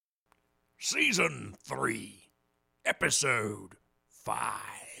Season 3, Episode 5.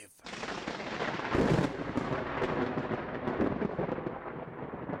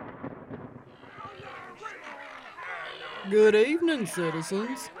 Good evening,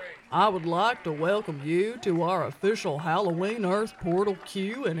 citizens. I would like to welcome you to our official Halloween Earth Portal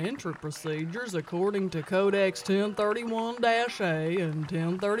queue and entry procedures according to Codex 1031-A and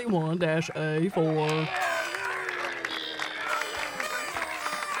 1031-A4.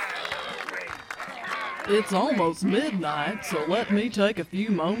 It's almost midnight, so let me take a few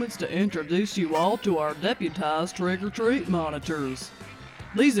moments to introduce you all to our deputized trick-or-treat monitors.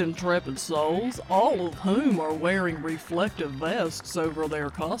 These intrepid souls, all of whom are wearing reflective vests over their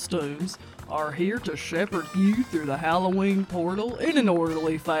costumes, are here to shepherd you through the Halloween portal in an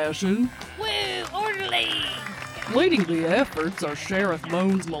orderly fashion. Woo, orderly! Leading the efforts are Sheriff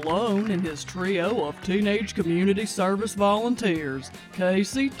Bones Malone and his trio of teenage community service volunteers,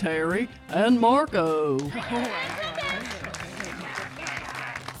 Casey, Terry, and Marco.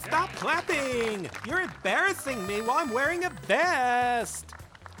 Stop clapping! You're embarrassing me while I'm wearing a vest!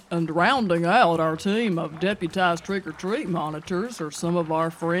 And rounding out our team of deputized trick-or-treat monitors are some of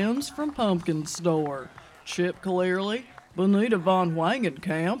our friends from Pumpkin Store, Chip Clearly, Bonita Von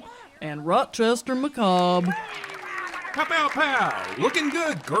Wangenkamp, and Rochester McCobb. Pow, pow, pow! Looking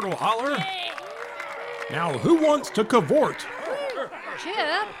good, Girdle Holler. Now, who wants to cavort?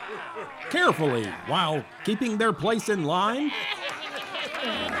 Chip? Carefully, while keeping their place in line?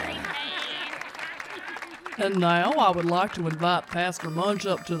 And now I would like to invite Pastor Munch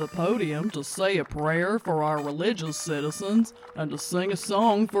up to the podium to say a prayer for our religious citizens and to sing a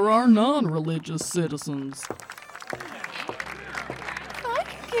song for our non-religious citizens. Like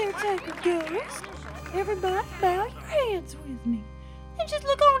a caretaker ghost. Everybody bow your heads with me. Then just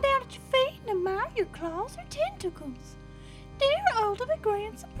look on down at your feet and admire your claws or tentacles. Dear Ultimate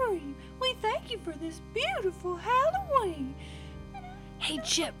Grand Supreme, we thank you for this beautiful Halloween. Hey,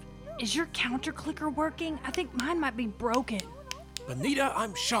 Chip, is your counter clicker working? I think mine might be broken. Bonita,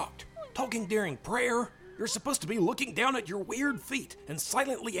 I'm shocked. Talking during prayer? You're supposed to be looking down at your weird feet and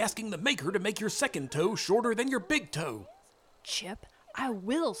silently asking the maker to make your second toe shorter than your big toe. Chip, I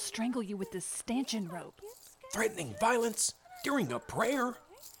will strangle you with this stanchion rope. Threatening violence during a prayer?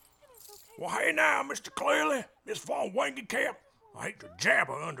 Well, hey now, Mr. Clearly, Miss Von Wangenkamp. I hate to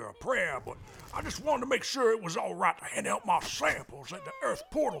jabber under a prayer, but I just wanted to make sure it was all right to hand out my samples at the Earth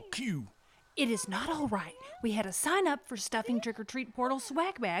Portal queue. It is not all right. We had a sign up for stuffing trick-or-treat portal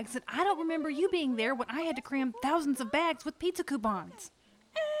swag bags, and I don't remember you being there when I had to cram thousands of bags with pizza coupons.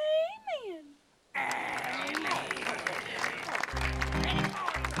 Amen.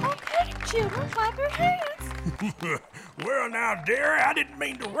 Okay, children, clap your hands. Well now, dearie, I didn't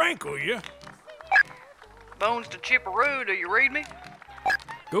mean to rankle you. Bones to Chipperoo, do you read me?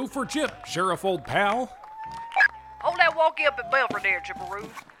 Go for Chip, Sheriff old pal. Hold that walkie up at Belford there, Chipperoo.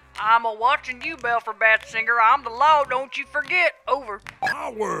 I'm a-watching you, Belford Batsinger. I'm the law, don't you forget. Over.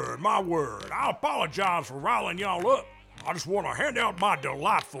 My word. I apologize for riling y'all up. I just want to hand out my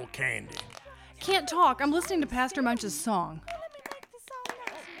delightful candy. Can't talk. I'm listening to Pastor Munch's song.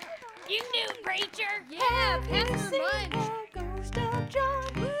 You new preacher. Yeah, Pastor Munch. Ghost of John.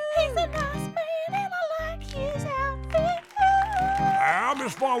 He's a nice man and I like his outfit. Now,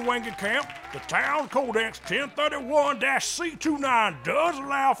 Miss Von Wangenkamp, the town Codex 1031-C29 does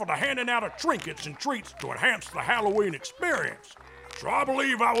allow for the handing out of trinkets and treats to enhance the Halloween experience. So I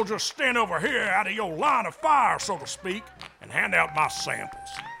believe I will just stand over here out of your line of fire, so to speak, and hand out my samples.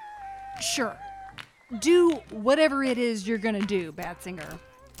 Sure. Do whatever it is you're gonna do, Batsinger.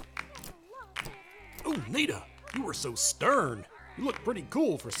 Ooh, Nita, you were so stern. You look pretty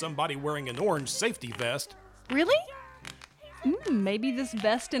cool for somebody wearing an orange safety vest. Really? Maybe this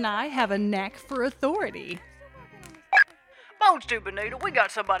vest and I have a knack for authority. Bones to Bonita, we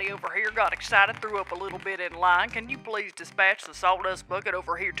got somebody over here got excited, threw up a little bit in line. Can you please dispatch the sawdust bucket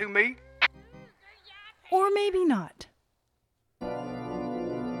over here to me? Or maybe not.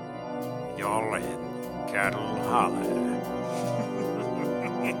 Y'all in Cattle Holler.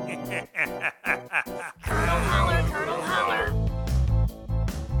 Colonel Holler, Colonel Holler.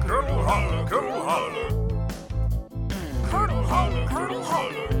 Colonel Holler, Colonel Holler. Colonel Holler, Colonel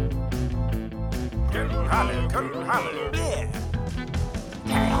Holler. Colonel Holler, Colonel Holler. Yeah.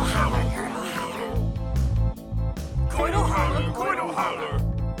 Colonel Holler, Colonel Holler. Colonel Holler, Colonel Holler.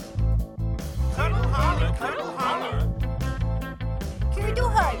 Colonel Holler, Colonel Holler. Kudu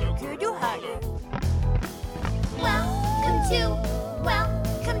holler, kudu holler. Welcome to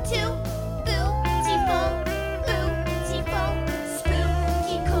Bootiful,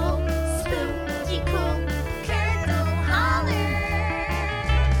 spooky cool, Colonel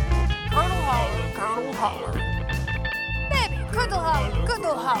Holler. Baby, Curdle Holler,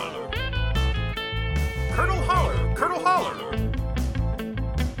 Curdle Holler. Curdle Holler, Curdle Holler.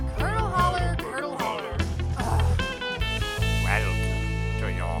 Curdle Holler, Curdle Holler. Welcome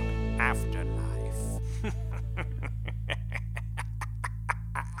to your afterlife.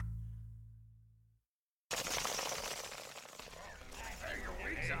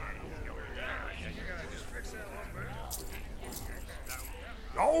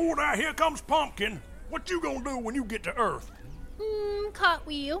 Oh, now here comes Pumpkin. What you gonna do when you get to Earth?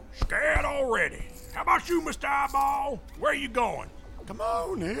 Cartwheel. Scared already. How about you, Mr. Eyeball? Where you going? Come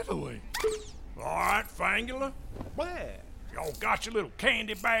on, Italy. All right, Fangula. Where? Y'all got your little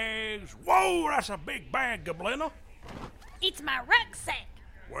candy bags. Whoa, that's a big bag, Goblina. It's my rucksack.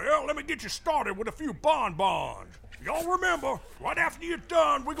 Well, let me get you started with a few bonbons. Y'all remember, right after you're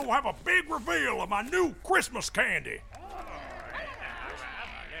done, we're gonna have a big reveal of my new Christmas candy.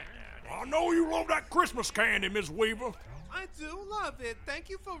 I know you love that Christmas candy, Miss Weaver. I do love it. Thank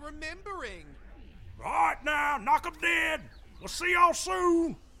you for remembering. All right, now, knock 'em dead. We'll see y'all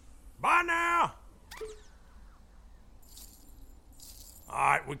soon. Bye now. All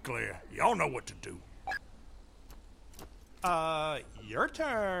right, we're clear. Y'all know what to do. Your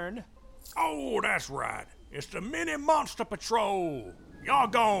turn. Oh, that's right. It's the Mini Monster Patrol. Y'all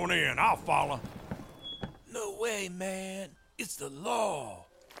go on in. I'll follow. No way, man. It's the law.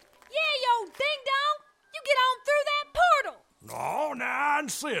 Yeah, yo, ding-dong. You get on through that portal. No, now I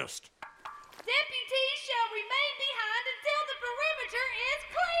insist. Deputies shall remain behind until the perimeter is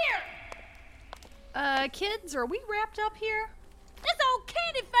clear. Kids, are we wrapped up here? This old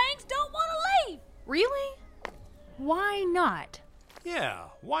Candy Fangs don't want to leave. Really? Why not? Yeah,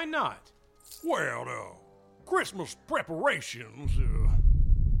 why not? Well, Christmas preparations,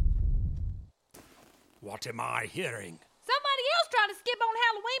 What am I hearing? Somebody else trying to skip on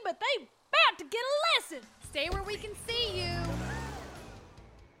Halloween, but they about to get a lesson. Stay where we can see you.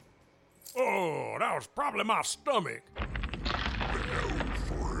 Oh, that was probably my stomach.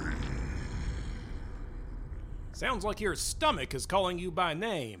 Sounds like your stomach is calling you by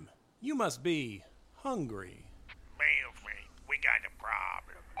name. You must be hungry. Belfry, we got a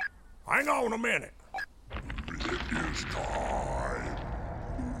problem. Hang on a minute. It is time.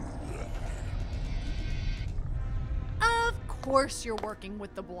 Of course you're working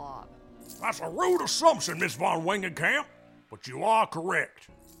with the Blob. That's a rude assumption, Miss Von Wingenkamp, but you are correct.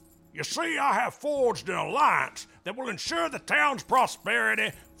 You see, I have forged an alliance that will ensure the town's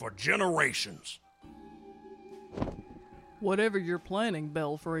prosperity for generations. Whatever you're planning,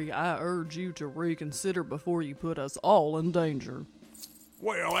 Belfry, I urge you to reconsider before you put us all in danger.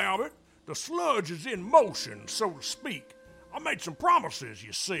 Well, Albert, the sludge is in motion, so to speak. I made some promises,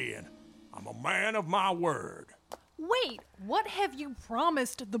 you see, and I'm a man of my word. Wait, what have you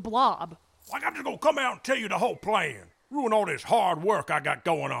promised the Blob? Like I'm just gonna come out and tell you the whole plan. Ruin all this hard work I got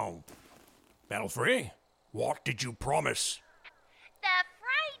going on. Belfry, what did you promise? The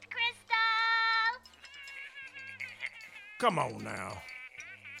Fright Crystal. Come on now.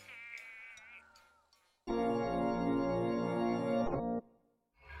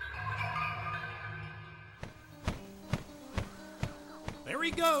 There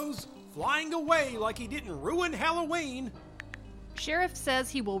he goes, flying away like he didn't ruin Halloween. Sheriff says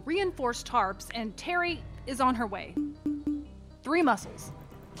he will reinforce tarps, and Terry is on her way. 3 muscles.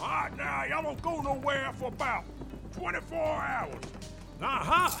 All right, now, y'all don't go nowhere for about 24 hours.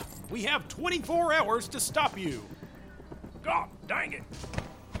 Aha! We have 24 hours to stop you. God dang it.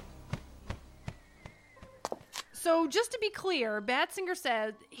 So, just to be clear, Batsinger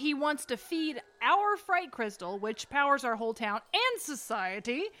said he wants to feed our Fright Crystal, which powers our whole town and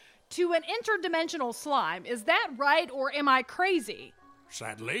society, to an interdimensional slime. Is that right, or am I crazy?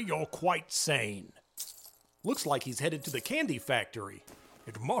 Sadly, you're quite sane. Looks like he's headed to the candy factory.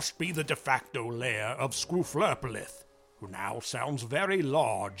 It must be the de facto lair of Screwflurpelith, who now sounds very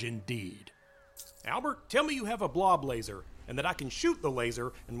large indeed. Albert, tell me you have a blob laser, and that I can shoot the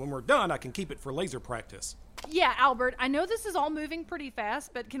laser, and when we're done, I can keep it for laser practice. Yeah, Albert, I know this is all moving pretty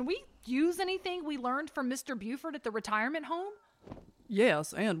fast, but can we use anything we learned from Mr. Buford at the retirement home?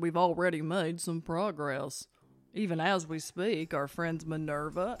 Yes, and we've already made some progress. Even as we speak, our friends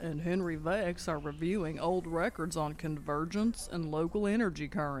Minerva and Henry Vex are reviewing old records on convergence and local energy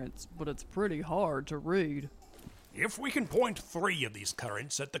currents, but it's pretty hard to read. If we can point 3 of these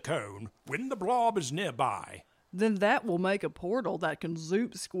currents at the cone when the blob is nearby, then that will make a portal that can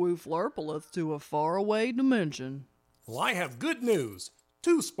zoop Screwflurpelith to a faraway dimension. Well, I have good news.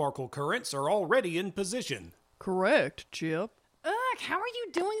 2 sparkle currents are already in position. Correct, Chip. Ugh, how are you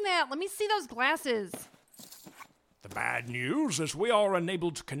doing that? Let me see those glasses. The bad news is we are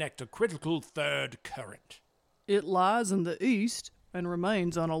unable to connect a critical third current. It lies in the east and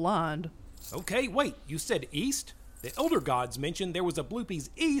remains unaligned. Okay, wait, you said east? The Elder Gods mentioned there was a Bloopies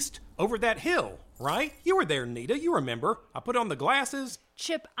east over that hill, right? You were there, Nita, you remember. I put on the glasses.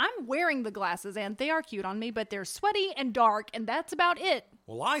 Chip, I'm wearing the glasses and they are cute on me, but they're sweaty and dark, and that's about it.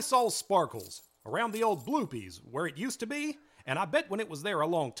 Well, I saw sparkles around the old Bloopies, where it used to be. And I bet when it was there a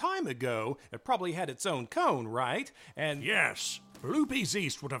long time ago, it probably had its own cone, right? And Yes, Bloopies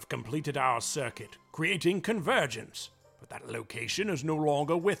East would have completed our circuit, creating convergence. But that location is no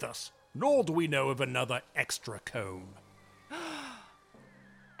longer with us, nor do we know of another extra cone.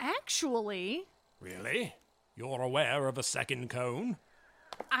 Actually, Really? You're aware of a second cone?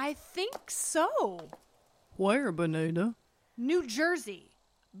 I think so. Where, Bonita? New Jersey,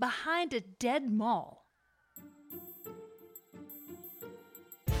 behind a dead mall.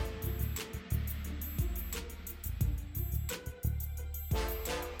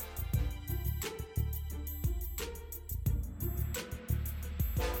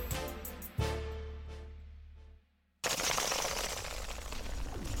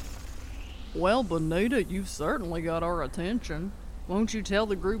 Well, Bonita, you've certainly got our attention. Won't you tell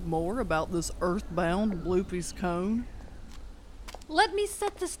the group more about this earthbound Bloopy's cone? Let me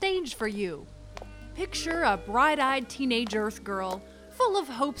set the stage for you. Picture a bright-eyed teenage Earth girl, full of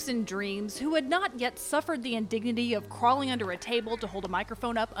hopes and dreams, who had not yet suffered the indignity of crawling under a table to hold a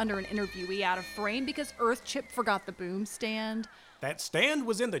microphone up under an interviewee out of frame because Earth Chip forgot the boom stand. that stand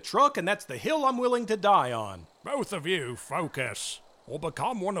was in the truck, and that's the hill I'm willing to die on. Both of you, focus, or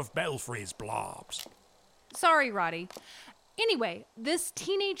become one of Belfry's blobs. Sorry, Roddy. Anyway, this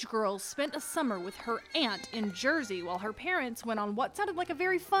teenage girl spent a summer with her aunt in Jersey while her parents went on what sounded like a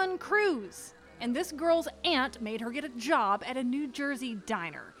very fun cruise. And this girl's aunt made her get a job at a New Jersey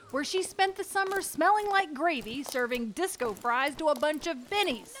diner, where she spent the summer smelling like gravy, serving disco fries to a bunch of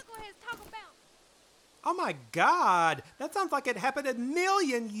bennies. Oh my god, that sounds like it happened a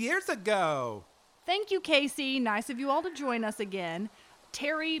million years ago. Thank you, Casey. Nice of you all to join us again.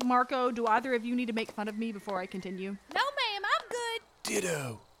 Terry, Marco, do either of you need to make fun of me before I continue? No, ma'am, I'm good.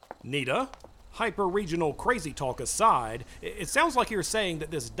 Ditto. Nita, hyper-regional crazy talk aside, it sounds like you're saying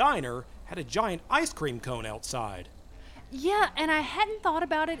that this diner had a giant ice cream cone outside. Yeah, and I hadn't thought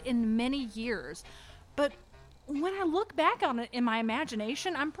about it in many years. But when I look back on it in my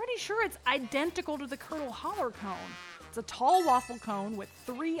imagination, I'm pretty sure it's identical to the Curdle Holler cone. It's a tall waffle cone with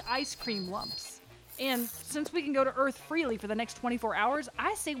 3 ice cream lumps. And since we can go to Earth freely for the next 24 hours,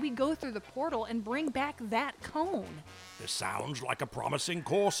 I say we go through the portal and bring back that cone. This sounds like a promising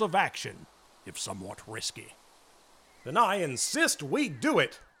course of action, if somewhat risky. Then I insist we do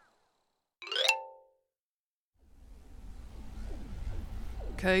it.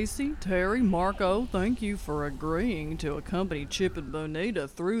 Casey, Terry, Marco, thank you for agreeing to accompany Chip and Bonita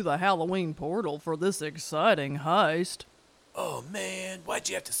through the Halloween portal for this exciting heist. Oh man, why'd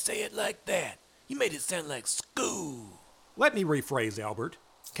you have to say it like that? You made it sound like school. Let me rephrase, Albert.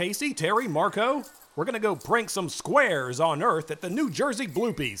 Casey, Terry, Marco, we're gonna go prank some squares on Earth at the New Jersey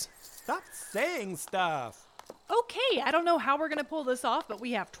Bloopies. Stop saying stuff. Okay, I don't know how we're going to pull this off, but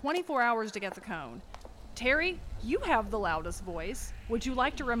we have 24 hours to get the cone. Terry, you have the loudest voice. Would you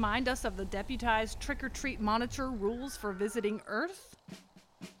like to remind us of the deputized trick-or-treat monitor rules for visiting Earth?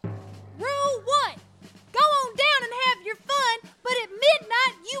 Rule 1. Go on down and have your fun, but at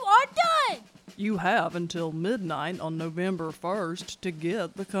midnight you are done. You have until midnight on November 1st to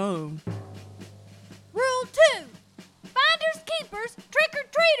get the cone. Rule 2. Finders keepers,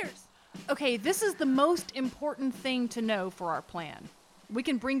 trick-or-treaters. Okay, this is the most important thing to know for our plan. We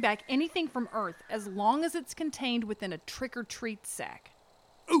can bring back anything from Earth as long as it's contained within a trick-or-treat sack.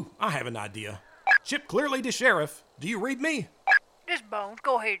 Ooh, I have an idea. Chip Clearly to Sheriff, do you read me? This Bones.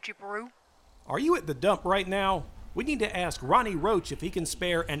 Go ahead, Chipperoo. Are you at the dump right now? We need to ask Ronnie Roach if he can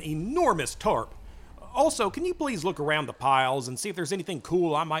spare an enormous tarp. Also, can you please look around the piles and see if there's anything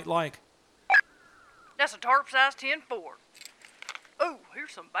cool I might like? That's a tarp size 10 Ford. Oh,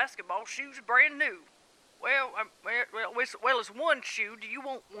 here's some basketball shoes, brand new. Well, it's one shoe. Do you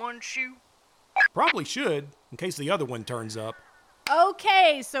want one shoe? Probably should, in case the other one turns up.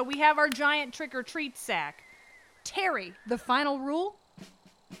 Okay, so we have our giant trick-or-treat sack. Terry, the final rule?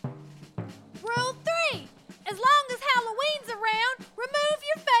 Rule 3. As long as Halloween's around, remove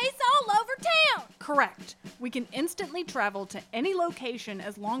your face all over town. Correct. We can instantly travel to any location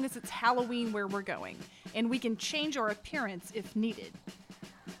as long as it's Halloween where we're going, and we can change our appearance if needed.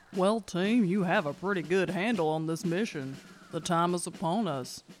 Well, team, you have a pretty good handle on this mission. The time is upon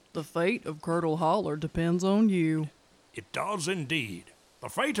us. The fate of Curdle Holler depends on you. It does indeed. The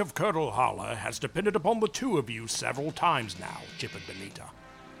fate of Curdle Holler has depended upon the two of you several times now, Chip and Benita.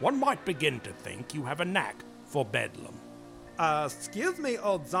 One might begin to think you have a knack for bedlam. Excuse me,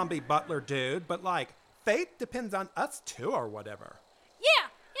 old zombie butler dude, but fate depends on us too or whatever. Yeah,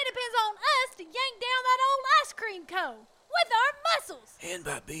 it depends on us to yank down that old ice cream cone with our muscles. And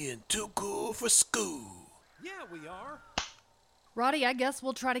by being too cool for school. Yeah, we are. Roddy, I guess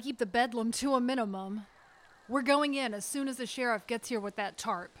we'll try to keep the bedlam to a minimum. We're going in as soon as the sheriff gets here with that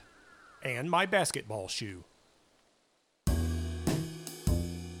tarp. And my basketball shoe.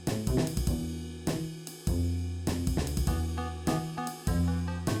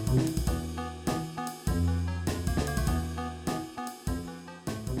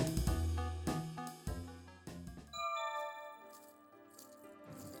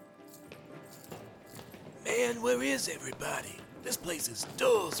 Man, where is everybody? This place is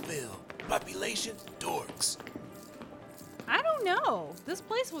Dullsville. Population, dorks. I don't know. This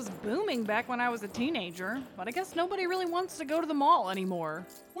place was booming back when I was a teenager, but I guess nobody really wants to go to the mall anymore.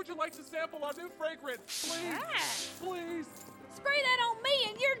 Would you like to sample our new fragrance? Please, please. Spray that on me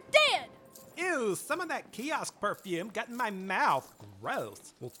and you're dead. Ew, some of that kiosk perfume got in my mouth.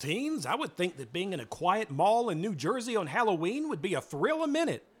 Gross. Well, teens, I would think that being in a quiet mall in New Jersey on Halloween would be a thrill a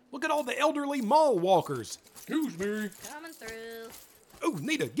minute. Look at all the elderly mall walkers. Excuse me. Coming through. Oh,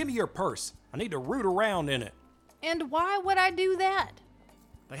 Nita, give me your purse. I need to root around in it. And why would I do that?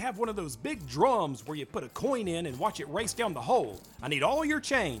 They have one of those big drums where you put a coin in and watch it race down the hole. I need all your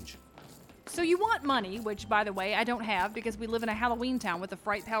change. So you want money, which, by the way, I don't have because we live in a Halloween town with a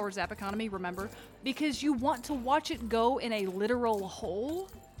Fright Power Zap economy, remember? Because you want to watch it go in a literal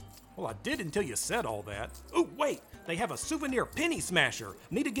hole? Well, I did until you said all that. Oh, wait, they have a souvenir penny smasher.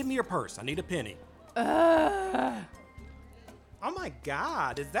 Nita, give me your purse. I need a penny. Oh my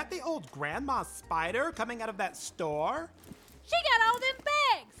God, is that the old grandma spider coming out of that store? She got all them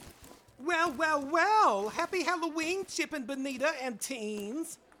bags. Well, well, well. Happy Halloween, Chip and Benita and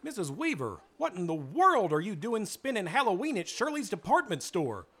teens. Mrs. Weaver, what in the world are you doing spending Halloween at Shirley's department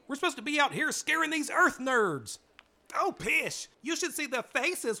store? We're supposed to be out here scaring these Earth nerds. Oh, pish. You should see their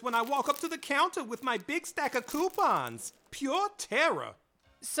faces when I walk up to the counter with my big stack of coupons. Pure terror.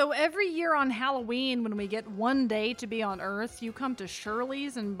 So every year on Halloween, when we get one day to be on Earth, you come to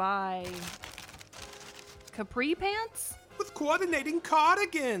Shirley's and buy capri pants? With coordinating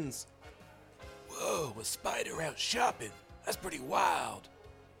cardigans. Whoa, a spider out shopping. That's pretty wild.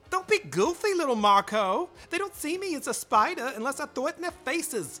 Don't be goofy, little Marco. They don't see me as a spider unless I throw it in their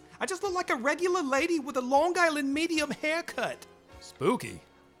faces. I just look like a regular lady with a Long Island medium haircut. Spooky.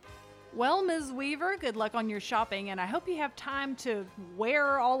 Well, Ms. Weaver, good luck on your shopping, and I hope you have time to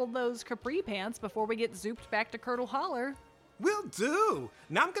wear all of those capri pants before we get zooped back to Curdle Holler. Will do.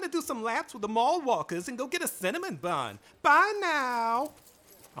 Now I'm gonna do some laps with the mall walkers and go get a cinnamon bun. Bye now.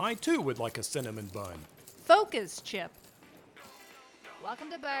 I too would like a cinnamon bun. Focus, Chip.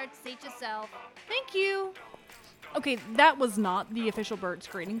 Welcome to Bird. Seat yourself. Thank you. Okay, that was not the official Bert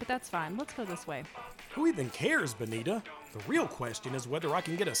screening, but that's fine. Let's go this way. Who even cares, Benita? The real question is whether I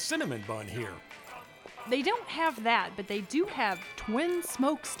can get a cinnamon bun here. They don't have that, but they do have twin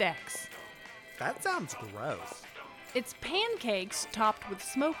smokestacks. That sounds gross. It's pancakes topped with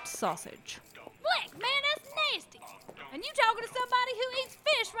smoked sausage. Black, man, that's nasty. And you talking to somebody who eats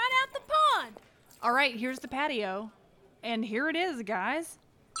fish right out the pond. All right, here's the patio. And here it is, guys.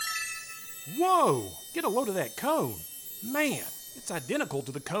 Whoa! Get a load of that cone. Man, it's identical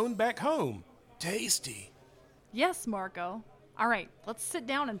to the cone back home. Tasty. Yes, Marco. All right, let's sit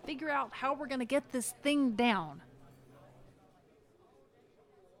down and figure out how we're gonna get this thing down.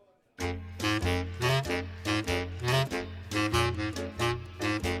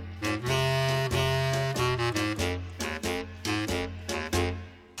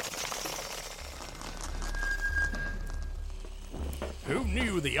 Who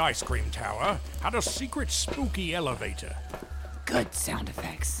knew the ice cream tower had a secret spooky elevator? Good sound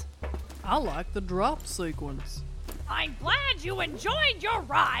effects. I like the drop sequence. I'm glad you enjoyed your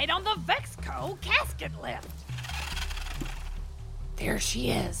ride on the Vexco casket lift. There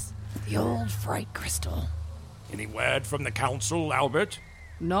she is, the old Fright Crystal. Any word from the council, Albert?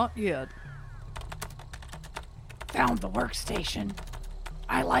 Not yet. Found the workstation.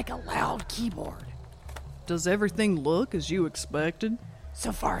 I like a loud keyboard. Does everything look as you expected?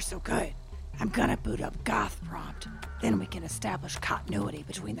 So far, so good. I'm gonna boot up Goth Prompt. Then we can establish continuity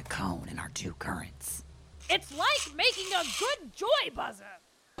between the cone and our two currents. It's like making a good joy buzzer.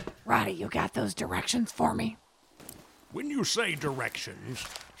 Roddy, you got those directions for me? When you say directions,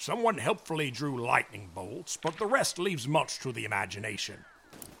 someone helpfully drew lightning bolts, but the rest leaves much to the imagination.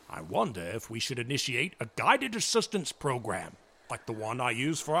 I wonder if we should initiate a guided assistance program. like the one I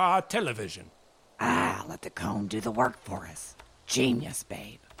use for our television. Ah, let the cone do the work for us. Genius,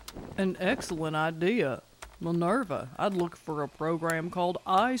 babe. An excellent idea. Minerva, I'd look for a program called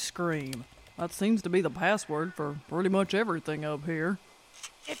Ice Cream. That seems to be the password for pretty much everything up here.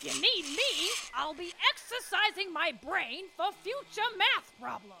 If you need me, I'll be exercising my brain for future math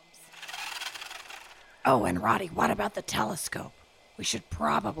problems. Oh, and Roddy, what about the telescope? We should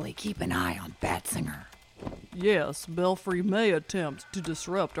probably keep an eye on Batsinger. Yes, Belfry may attempt to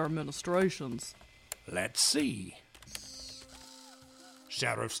disrupt our ministrations. Let's see.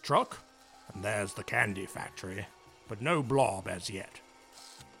 Sheriff's truck, and there's the candy factory, but no blob as yet.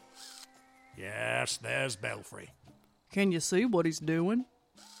 Yes, there's Belfry. Can you see what he's doing?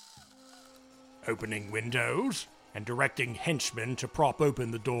 Opening windows and directing henchmen to prop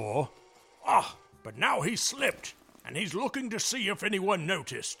open the door. Ah, but now he's slipped, and he's looking to see if anyone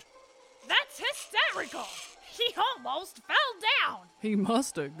noticed. That's hysterical! He almost fell down! He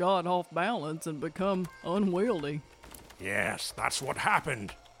must have got off balance and become unwieldy. Yes, that's what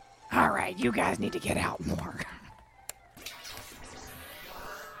happened. All right, you guys need to get out more.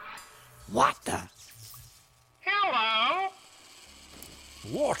 What the? Hello?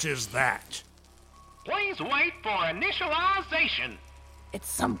 What is that? Please wait for initialization. It's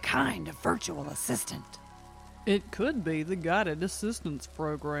some kind of virtual assistant. It could be the Guided Assistance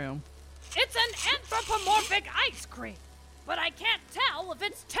Program. It's an anthropomorphic ice cream, but I can't tell if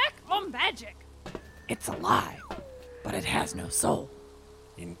it's tech or magic. It's alive, but it has no soul.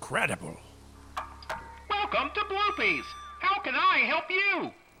 Incredible. Welcome to Bloopies. How can I help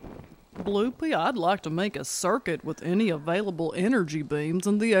you? Bloopy, I'd like to make a circuit with any available energy beams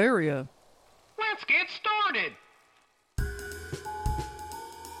in the area. Let's get started.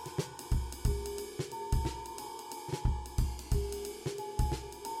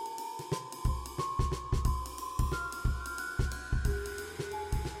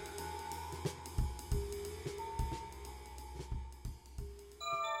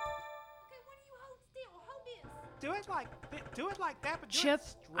 Do it like that, but do Chip,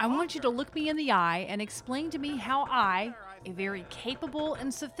 it I want you to look me in the eye and explain to me how I, a very capable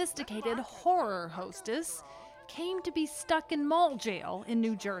and sophisticated horror hostess, came to be stuck in mall jail in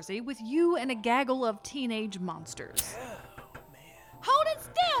New Jersey with you and a gaggle of teenage monsters. Hold it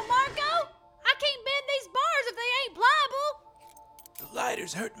still, Marco! I can't bend these bars if they ain't pliable. The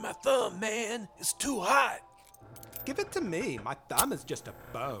lighter's hurting my thumb, man. It's too hot. Give it to me. My thumb is just a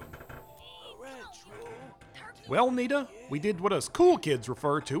bone. Well, Nita, we did what us cool kids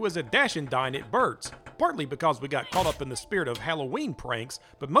refer to as a dash and dine at Bert's. Partly because we got caught up in the spirit of Halloween pranks,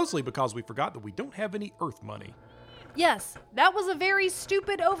 but mostly because we forgot that we don't have any Earth money. Yes, that was a very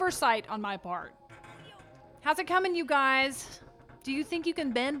stupid oversight on my part. How's it coming, you guys? Do you think you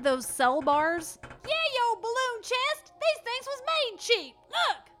can bend those cell bars? Yeah, yo balloon chest! These things was made cheap!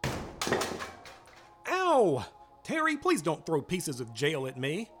 Look! Ow! Terry, please don't throw pieces of jail at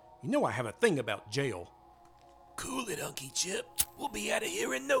me. You know I have a thing about jail. Cool it, Unky Chip. We'll be out of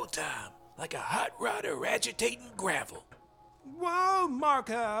here in no time, like a hot rodder agitating gravel. Whoa,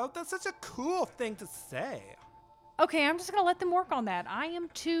 Marco, that's such a cool thing to say. Okay, I'm just gonna let them work on that. I am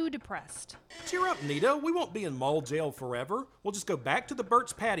too depressed. Cheer up, Nita. We won't be in mall jail forever. We'll just go back to the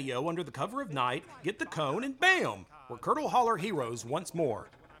Bert's patio under the cover of night, get the cone, and bam! We're Curdle Holler heroes once more.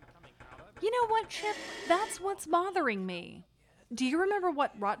 You know what, Chip? That's what's bothering me. Do you remember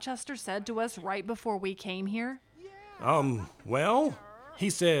what Rochester said to us right before we came here? Well, he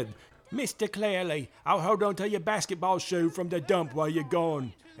said, Mr. Clearly, I'll hold on to your basketball shoe from the dump while you're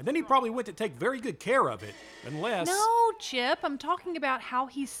gone. And then he probably went to take very good care of it, unless... No, Chip, I'm talking about how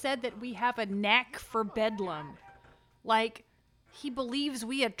he said that we have a knack for bedlam. Like, he believes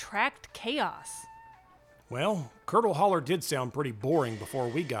we attract chaos. Well, Curdle Holler did sound pretty boring before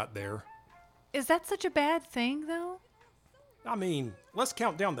we got there. Is that such a bad thing, though? I mean, let's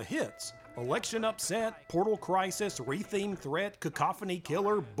count down the hits. Election upset, portal crisis, retheme threat, cacophony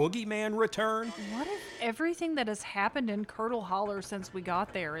killer, boogeyman return. What if everything that has happened in Curdle Holler since we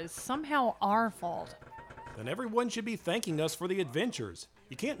got there is somehow our fault? Then everyone should be thanking us for the adventures.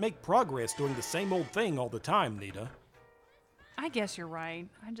 You can't make progress doing the same old thing all the time, Nita. I guess you're right.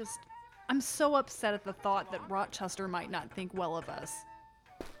 I'm so upset at the thought that Rochester might not think well of us.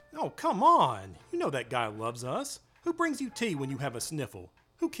 Oh, come on. You know that guy loves us. Who brings you tea when you have a sniffle?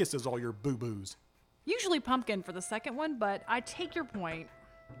 Who kisses all your boo-boos? Usually Pumpkin for the second one, but I take your point.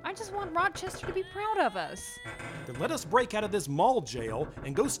 I just want Rochester to be proud of us. Then let us break out of this mall jail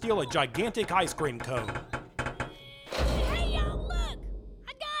and go steal a gigantic ice cream cone. Hey, y'all, look!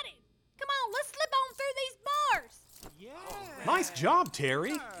 I got it! Come on, let's slip on through these bars! Yeah. Nice job,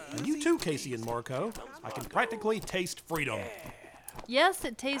 Terry. And you too, Casey and Marco. I can practically taste freedom. Yes,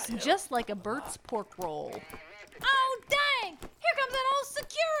 it tastes just like a Burt's pork roll. Oh, dang! Here comes that old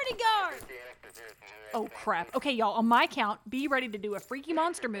security guard! Oh, crap. Okay, y'all, on my count, be ready to do a freaky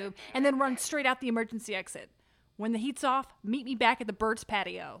monster move and then run straight out the emergency exit. When the heat's off, meet me back at the Burt's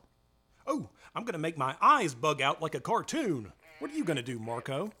patio. Oh, I'm gonna make my eyes bug out like a cartoon. What are you gonna do,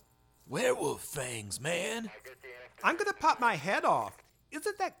 Marco? Werewolf fangs, man. I'm gonna pop my head off.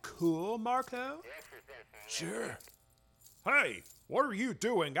 Isn't that cool, Marco? Sure. Hey, what are you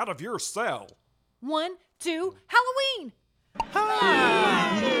doing out of your cell? 1, 2, Halloween!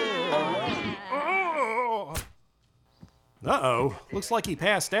 Uh-oh, looks like he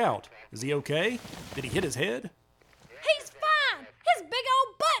passed out. Is he okay? Did he hit his head? He's fine! His big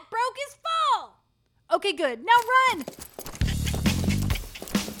old butt broke his fall! Okay, good. Now run!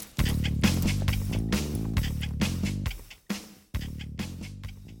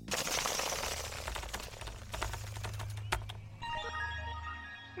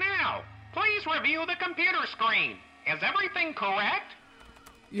 Now, please review the computer screen. Is everything correct?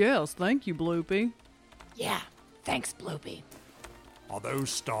 Yes, thank you, Bloopy. Yeah, thanks, Bloopy. Are those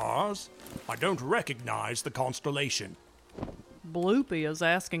stars? I don't recognize the constellation. Bloopy is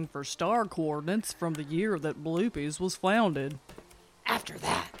asking for star coordinates from the year that Bloopy's was founded. After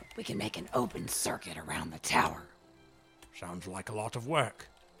that, we can make an open circuit around the tower. Sounds like a lot of work.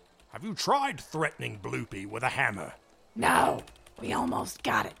 Have you tried threatening Bloopy with a hammer? No, we almost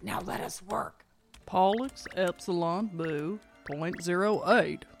got it. Now let us work. Pollux Epsilon Boo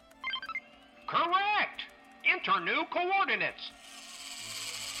 .08. Correct! Enter new coordinates.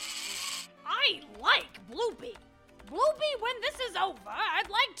 I like Bloopy. Bloopy, when this is over, I'd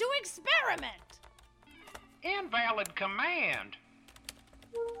like to experiment. Invalid command.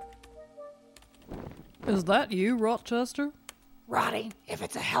 Is that you, Rochester? Roddy, if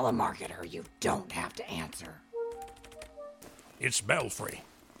it's a telemarketer, you don't have to answer. It's Belfry.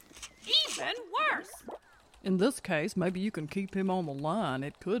 Even worse. In this case, maybe you can keep him on the line.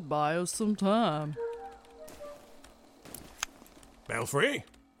 It could buy us some time. Belfry,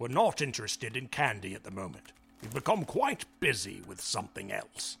 we're not interested in candy at the moment. We've become quite busy with something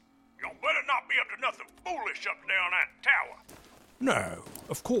else. Y'all better not be up to nothing foolish up there on that tower. No,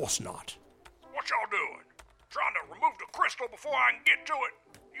 of course not. What y'all doing? Trying to remove the crystal before I can get to it?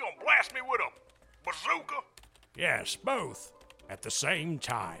 You gonna blast me with a bazooka? Yes, both. At the same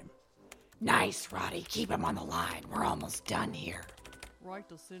time. Nice, Roddy. Keep him on the line. We're almost done here. Right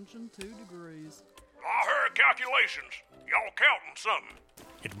ascension 2 degrees. I heard calculations. Y'all counting something.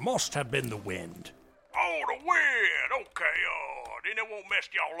 It must have been the wind. Oh, the wind. Okay, then it won't mess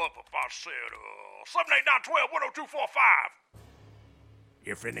y'all up if I said, 78912-10245.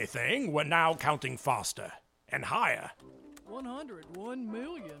 If anything, we're now counting faster and higher. 101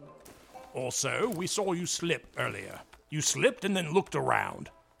 million. Also, we saw you slip earlier. You slipped and then looked around.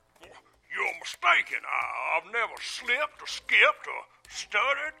 You're mistaken. I've never slipped or skipped or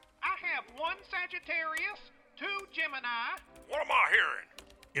stuttered. I have 1 Sagittarius, 2 Gemini. What am I hearing?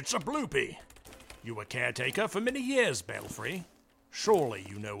 It's a Bloopy. You were caretaker for many years, Belfry. Surely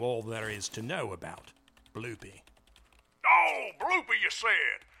you know all there is to know about Bloopy. Oh, Bloopy, you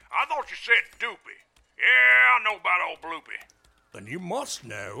said. I thought you said Doopy. Yeah, I know about old Bloopy. Then you must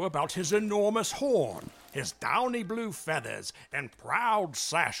know about his enormous horn, his downy blue feathers, and proud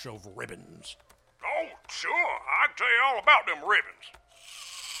sash of ribbons. Oh, sure. I can tell you all about them ribbons.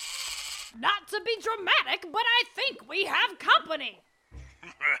 Not to be dramatic, but I think we have company.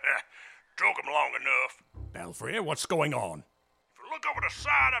 Took him long enough. Belfry, what's going on? If you look over the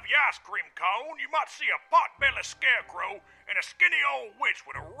side of your ice cream cone, you might see a pot-bellied scarecrow and a skinny old witch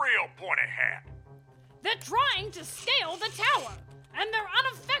with a real pointy hat. They're trying to scale the tower, and they're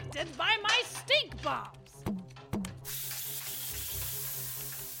unaffected by my stink bombs.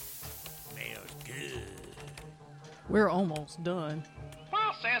 Smells good. We're almost done.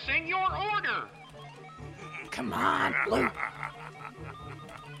 Processing your order. Come on, Blue.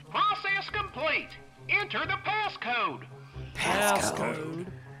 Process complete. Enter the passcode. Passcode?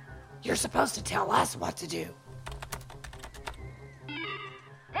 You're supposed to tell us what to do.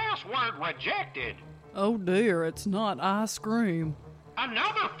 Password rejected. Oh dear, it's not ice cream.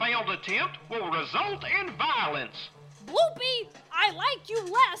 Another failed attempt will result in violence. Bloopy, I like you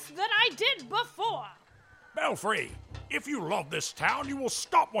less than I did before. Belfry, if you love this town, you will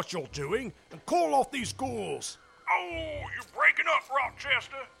stop what you're doing and call off these ghouls. Oh, you're breaking up,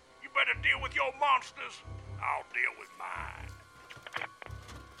 Rochester. You better deal with your monsters. I'll deal with mine.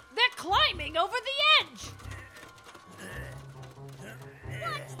 They're climbing over the edge.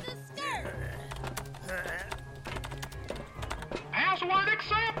 What's the skirt? Password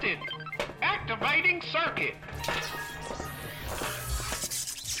accepted. Activating circuit.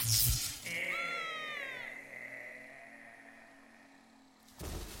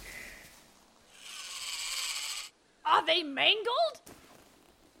 Are they mangled?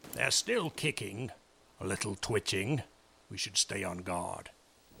 They're still kicking, a little twitching. We should stay on guard.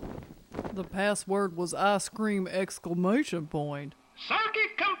 The password was ice cream ! Circuit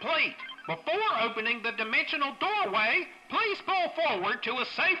complete. Before opening the dimensional doorway, please pull forward to a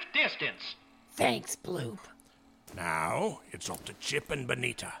safe distance. Thanks, Bloop. Now, it's up to Chip and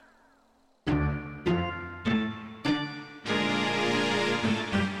Bonita.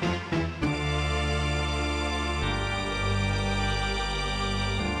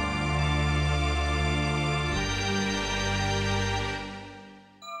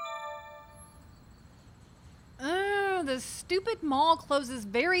 The stupid mall closes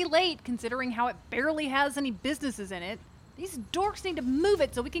very late considering how it barely has any businesses in it. These dorks need to move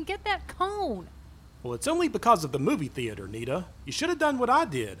it so we can get that cone. Well, it's only because of the movie theater, Nita. You should have done what I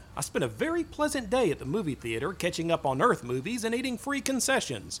did. I spent a very pleasant day at the movie theater catching up on Earth movies and eating free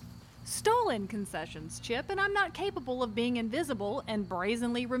concessions. Stolen concessions, Chip, and I'm not capable of being invisible and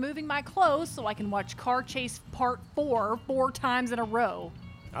brazenly removing my clothes so I can watch Car Chase Part 4 times in a row.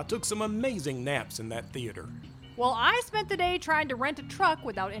 I took some amazing naps in that theater. Well, I spent the day trying to rent a truck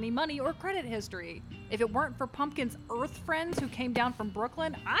without any money or credit history. If it weren't for Pumpkin's Earth friends who came down from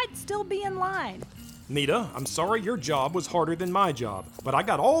Brooklyn, I'd still be in line. Nita, I'm sorry your job was harder than my job, but I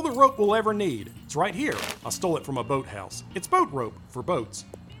got all the rope we'll ever need. It's right here. I stole it from a boathouse. It's boat rope for boats.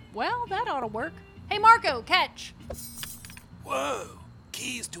 Well, that ought to work. Hey, Marco, catch! Whoa,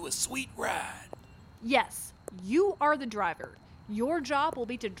 keys to a sweet ride. Yes, you are the driver. Your job will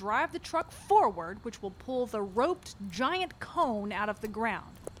be to drive the truck forward, which will pull the roped giant cone out of the ground.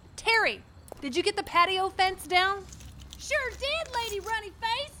 Terry, did you get the patio fence down? Sure did, Lady Runny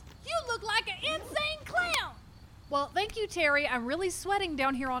Face. You look like an insane clown. Well, thank you, Terry. I'm really sweating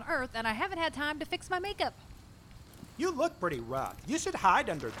down here on Earth, and I haven't had time to fix my makeup. You look pretty rough. You should hide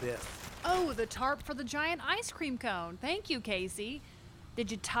under this. Oh, the tarp for the giant ice cream cone. Thank you, Casey. Did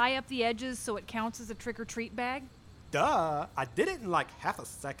you tie up the edges so it counts as a trick-or-treat bag? Duh, I did it in like half a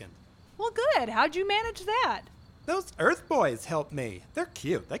second. Well, good. How'd you manage that? Those Earth boys helped me. They're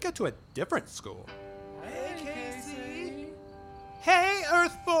cute. They go to a different school. Hey, Casey. Hey,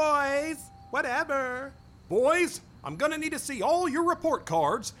 Earth boys! Whatever. Boys, I'm gonna need to see all your report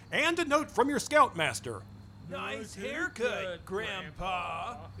cards and a note from your scoutmaster. Nice haircut,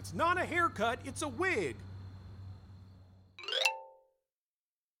 Grandpa. It's not a haircut, it's a wig.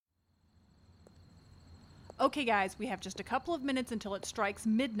 Okay, guys, we have just a couple of minutes until it strikes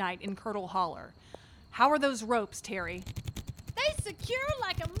midnight in Curdle Holler. How are those ropes, Terry? They secure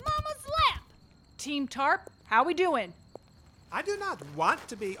like a mama's lap. Team Tarp, how we doing? I do not want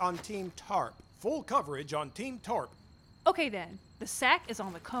to be on Team Tarp. Full coverage on Team Tarp. Okay then, the sack is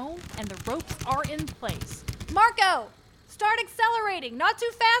on the cone and the ropes are in place. Marco, start accelerating. Not too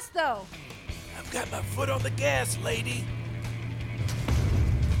fast, though. I've got my foot on the gas, lady.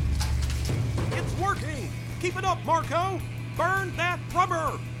 It's working! Keep it up, Marco! Burn that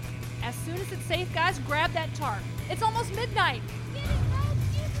rubber! As soon as it's safe, guys, grab that tarp. It's almost midnight. Get it, folks.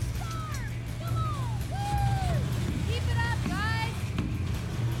 Use the star. Come on. Woo! Keep it up, guys.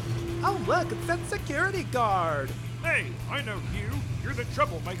 Oh, look, it's that security guard. Hey, I know you. You're the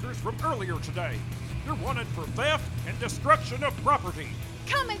troublemakers from earlier today. You're wanted for theft and destruction of property.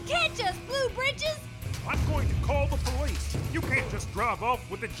 Come and catch us, Blue Britches. I'm going to call the police. You can't just drive off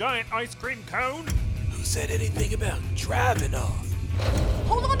with a giant ice cream cone. Who said anything about driving off?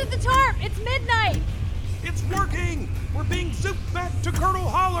 Hold on to the tarp. It's midnight. It's working! We're being zooped back to Curdle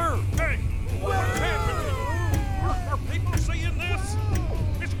Holler! Hey, what's happening? Are people seeing this?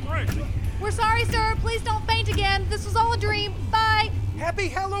 It's crazy. We're sorry, sir. Please don't faint again. This was all a dream. Bye. Happy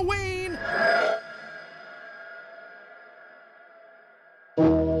Halloween!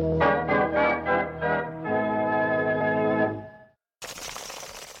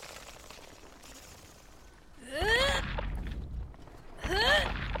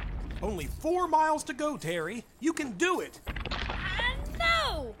 Only 4 miles to go, Terry. You can do it.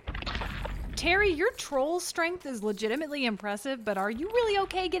 No! Terry, your troll strength is legitimately impressive, but are you really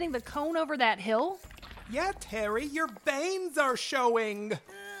okay getting the cone over that hill? Yeah, Terry, your veins are showing. This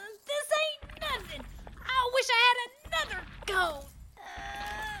ain't nothing. I wish I had another cone.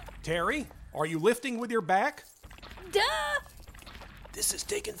 Terry, are you lifting with your back? Duh! This is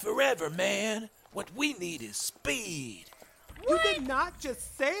taking forever, man. What we need is speed. What? You did not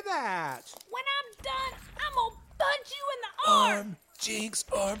just say that. When I'm done, I'm gonna punch you in the arm. Jinx,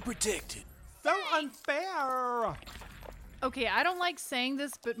 arm protected. So unfair. Okay, I don't like saying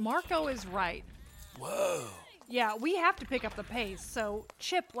this, but Marco is right. Whoa. Yeah, we have to pick up the pace. So,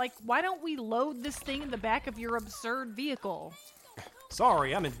 Chip, why don't we load this thing in the back of your absurd vehicle?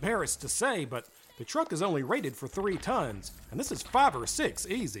 Sorry, I'm embarrassed to say, but The truck is only rated for 3 tons, and this is 5 or 6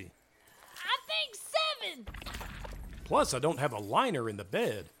 easy. I think 7. Plus, I don't have a liner in the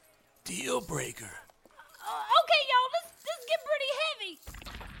bed. Deal breaker. Okay, y'all, this get pretty heavy.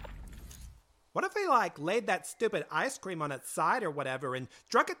 What if we, laid that stupid ice cream on its side or whatever and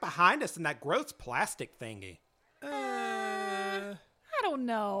drug it behind us in that gross plastic thingy? I don't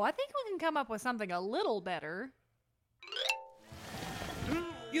know. I think we can come up with something a little better.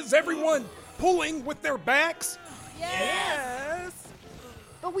 Is everyone pulling with their backs? Yes!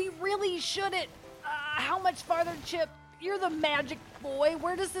 But we really shouldn't. How much farther, Chip? You're the magic boy.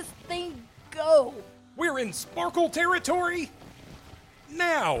 Where does this thing go? We're in Sparkle territory?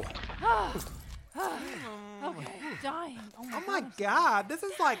 Now! Okay, dying. Oh my God, this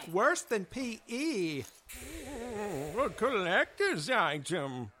is worse than PE. A collector's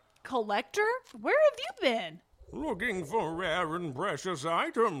item. Collector? Where have you been? Looking for rare and precious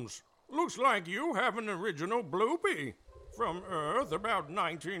items. Looks like you have an original Bloopy. From Earth about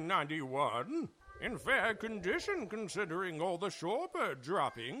 1991. In fair condition considering all the shorebird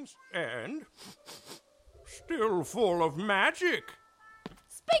droppings. And still full of magic.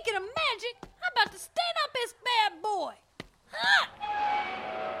 Speaking of magic, I'm about to stand up this bad boy.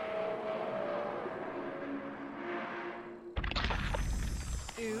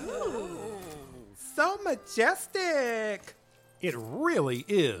 Ooh. So majestic. It really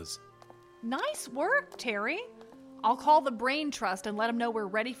is. Nice work, Terry. I'll call the Brain Trust and let them know we're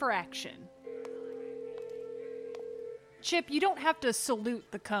ready for action. Chip, you don't have to salute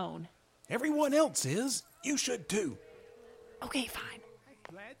the cone. Everyone else is. You should too. Okay, fine.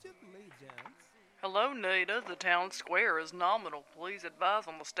 Hello, Nita. The town square is nominal. Please advise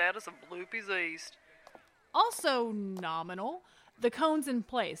on the status of Bloopy's East. Also nominal. The cone's in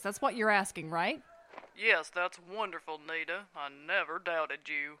place. That's what you're asking, right? Yes, that's wonderful, Nita. I never doubted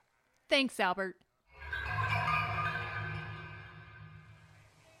you. Thanks, Albert.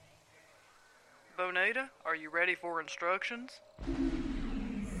 Bonita, are you ready for instructions?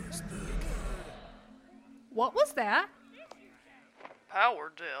 What was that?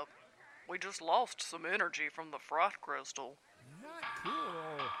 Power dip. We just lost some energy from the froth crystal.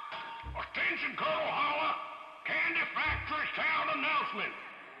 Attention, Colonel Holler. Candy Factory Town announcement.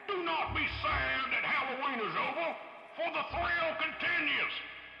 Do not be sad that Halloween is over, for the thrill continues.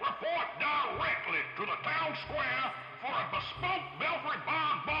 Report directly to the town square for a bespoke Belfry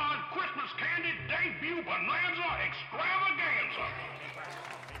Bon Christmas candy debut bonanza extravaganza.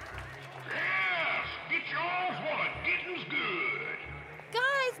 Yes, get yours while the getting's good.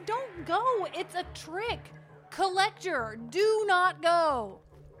 Guys, don't go. It's a trick. Collector, do not go.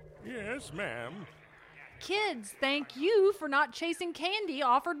 Yes, ma'am. Kids, thank you for not chasing candy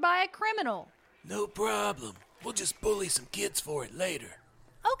offered by a criminal. No problem. We'll just bully some kids for it later.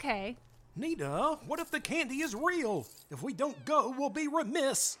 Okay. Nita, what if the candy is real? If we don't go, we'll be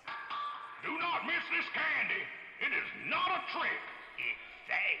remiss. Do not miss this candy. It is not a trick. It's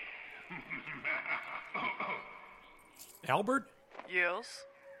safe. Albert? Yes?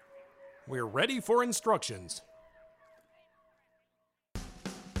 We're ready for instructions.